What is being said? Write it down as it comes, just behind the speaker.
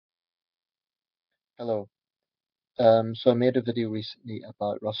Hello. So I made a video recently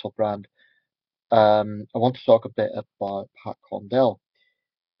about Russell Brand. I want to talk a bit about Pat Condell,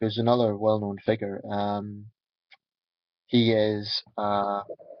 who's another well-known figure. He is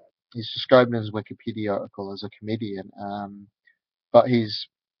he's described in his Wikipedia article as a comedian, but he's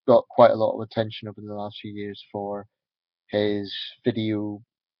got quite a lot of attention over the last few years for his videos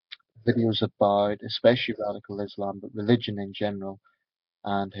about especially radical Islam, but religion in general,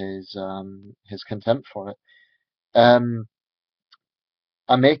 and his contempt for it. Um,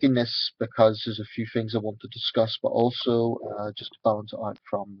 I'm making this because there's a few things I want to discuss, but also just to balance it out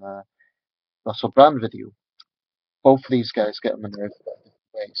from the Russell Brand video. Both of these guys get on my nerves in different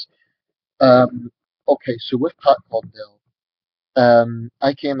ways. Um, okay, so with Pat Condell,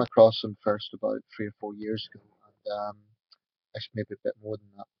 I came across him first about 3 or 4 years ago, and actually maybe a bit more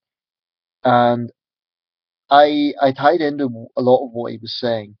than that. And I tied into a lot of what he was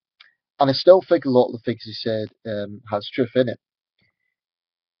saying, and I still think a lot of the things he said has truth in it.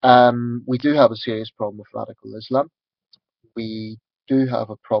 We do have a serious problem with radical Islam. We do have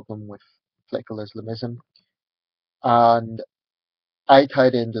a problem with political Islamism, and I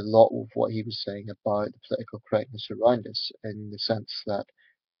tied into a lot of what he was saying about the political correctness around us, in the sense that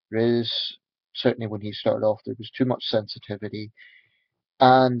there is, certainly when he started off, there was too much sensitivity,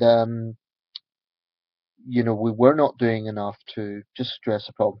 and we were not doing enough to just address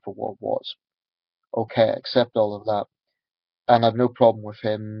the problem for what it was. Okay, I accept all of that, and I've no problem with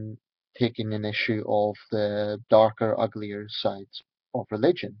him taking an issue of the darker, uglier sides of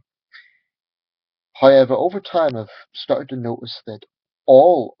religion. However, over time I've started to notice that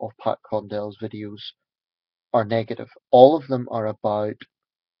all of Pat Condell's videos are negative. All of them are about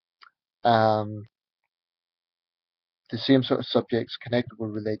um, the same sort of subjects connected with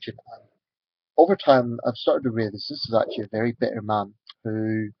religion. And over time I've started to realize this is actually a very bitter man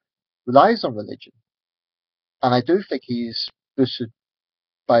who relies on religion. And I do think he's boosted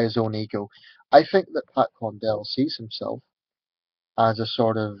by his own ego. I think that Pat Condell sees himself as a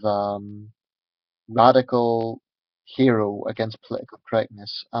sort of radical hero against political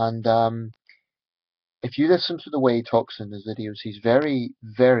correctness. And if you listen to the way he talks in his videos, he's very,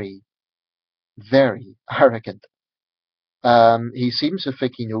 very, very arrogant. He seems to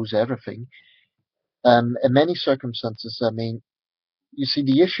think he knows everything. In many circumstances, I mean, you see,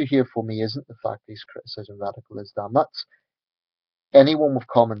 the issue here for me isn't the fact that he's criticizing radical Islam. That's anyone with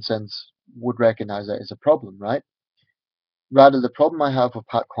common sense would recognize that as a problem, right? Rather, the problem I have with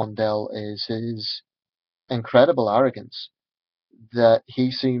Pat Condell is his incredible arrogance that he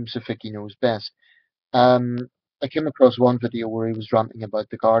seems to think he knows best. Um, I came across one video where he was ranting about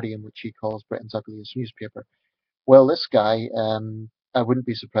The Guardian, which he calls Britain's ugliest newspaper. Well, this guy, I wouldn't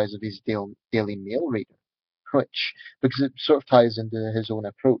be surprised if he's a Daily Mail reader, which, because it sort of ties into his own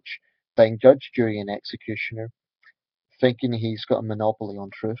approach, being judge, jury, and executioner, thinking he's got a monopoly on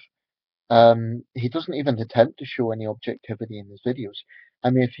truth. He doesn't even attempt to show any objectivity in his videos. I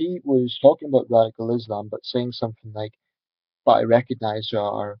mean, if he was talking about radical Islam, but saying something like, "But I recognize there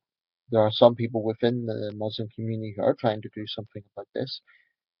are some people within the Muslim community who are trying to do something about this."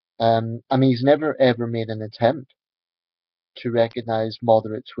 I mean, he's never ever made an attempt to recognize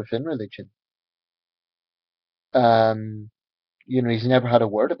moderates within religion. Um, he's never had a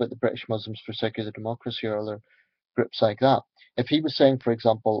word about the British Muslims for Secular Democracy or other groups like that. If he was saying, for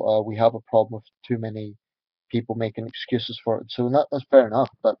example, we have a problem with too many people making excuses for it, so that's fair enough.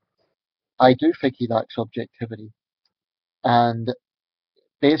 But I do think he lacks objectivity, and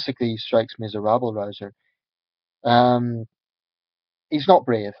basically he strikes me as a rabble rouser. Um, he's not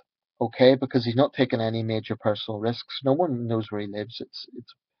brave, okay, because he's not taking any major personal risks. No one knows where he lives.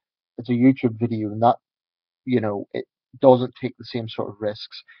 It's a YouTube video, and that it doesn't take the same sort of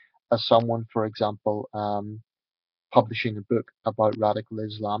risks as someone, for example, publishing a book about radical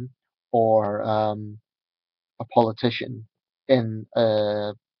Islam, or a politician in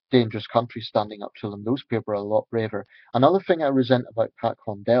a dangerous country standing up to them. Those people are a lot braver. Another thing I resent about Pat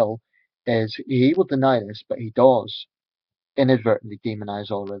Condell is he will deny this, but he does inadvertently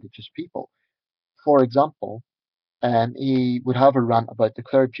demonize all religious people. For example, he would have a rant about the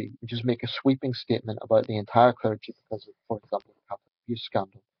clergy and just make a sweeping statement about the entire clergy because of, for example, the Catholic abuse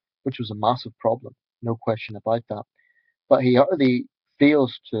scandal, which was a massive problem, no question about that. But he utterly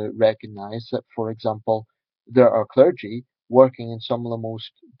fails to recognize that, for example, there are clergy working in some of the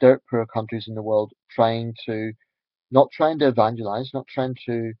most dirt poor countries in the world, not trying to evangelize, not trying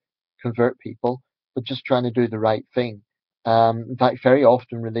to convert people, but just trying to do the right thing. In fact, very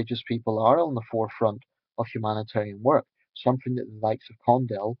often religious people are on the forefront of humanitarian work, something that the likes of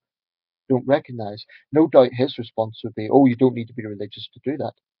Condell don't recognize. No doubt his response would be, "Oh, you don't need to be religious to do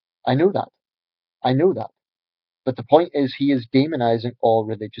that." I know that. I know that. But the point is, he is demonizing all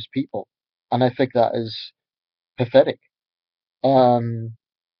religious people. And I think that is pathetic. Um,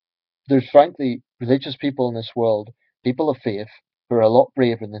 there's frankly religious people in this world, people of faith, who are a lot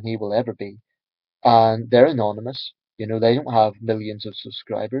braver than he will ever be. And they're anonymous. You know, they don't have millions of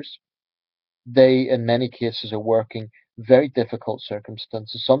subscribers. They, in many cases, are working very difficult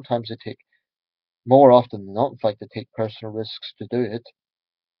circumstances. Sometimes they take, more often than not, in fact, they take personal risks to do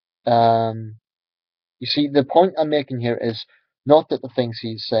it. Um, you see, the point I'm making here is not that the things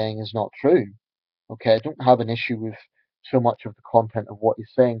he's saying is not true. Okay, I don't have an issue with so much of the content of what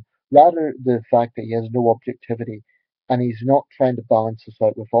he's saying. Rather, the fact that he has no objectivity and he's not trying to balance this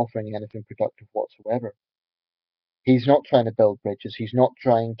out with offering anything productive whatsoever. He's not trying to build bridges. He's not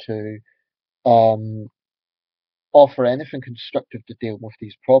trying to um, offer anything constructive to deal with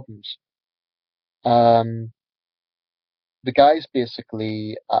these problems. Um, the guy's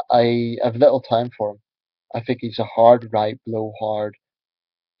basically, I have little time for him. I think he's a hard right, blowhard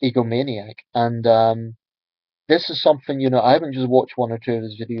egomaniac. And this is something, you know, I haven't just watched one or two of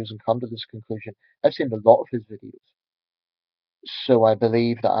his videos and come to this conclusion. I've seen a lot of his videos. So I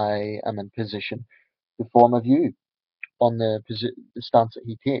believe that I am in position to form a view on the stance that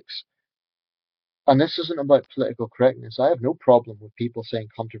he takes. And this isn't about political correctness. I have no problem with people saying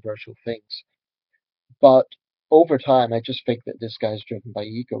controversial things. But over time, I just think that this guy's driven by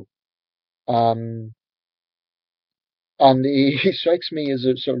ego. Um, and he strikes me as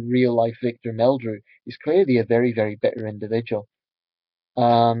a sort of real life Victor Meldrew. He's clearly a very, very bitter individual.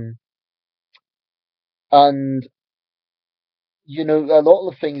 Um, and you know, a lot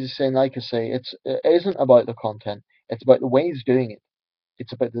of the things he's saying, like I say, it isn't about the content. It's about the way he's doing it.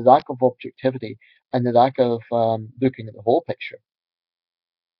 It's about the lack of objectivity and the lack of looking at the whole picture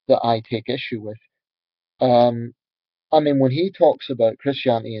that I take issue with. Um, I mean, when he talks about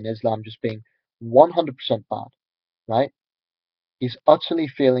Christianity and Islam just being 100% bad, right? He's utterly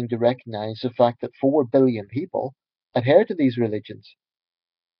failing to recognize the fact that 4 billion people adhere to these religions.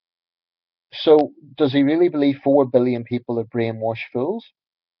 So, does he really believe 4 billion people are brainwashed fools?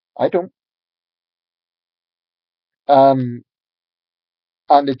 I don't. Um,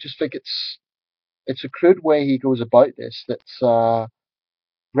 and I just think it's a crude way he goes about this that's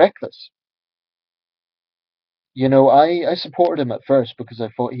reckless. You know, I supported him at first because I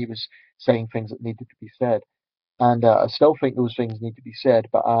thought he was saying things that needed to be said. And I still think those things need to be said,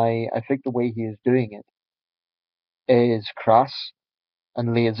 but I think the way he is doing it is crass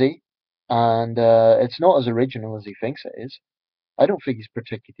and lazy, and it's not as original as he thinks it is. I don't think he's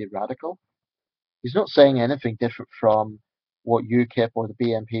particularly radical. He's not saying anything different from what UKIP or the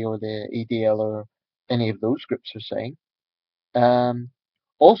BNP or the EDL or any of those groups are saying. Um,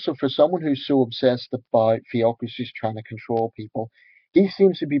 Also, for someone who's so obsessed about theocracies trying to control people, he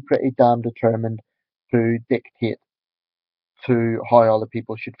seems to be pretty damn determined to dictate to how other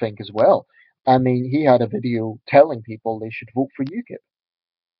people should think as well. I mean, he had a video telling people they should vote for UKIP.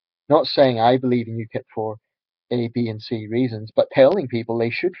 Not saying I believe in UKIP for A, B, and C reasons, but telling people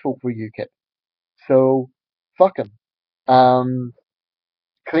they should vote for UKIP. So, fuck him. Um,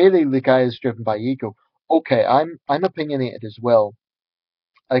 Clearly, the guy is driven by ego. Okay, I'm opinionated as well.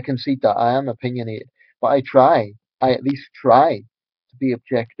 I concede that I am opinionated, but I at least try to be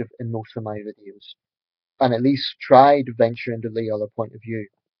objective in most of my videos, and at least try to venture into the other point of view.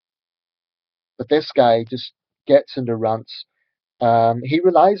 But this guy just gets into rants. He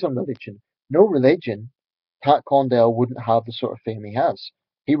relies on religion. No religion, Pat Condell wouldn't have the sort of fame he has.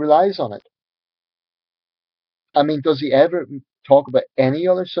 He relies on it. I mean, does he ever talk about any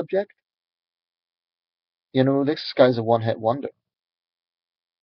other subject? You know, this guy's a one-hit wonder.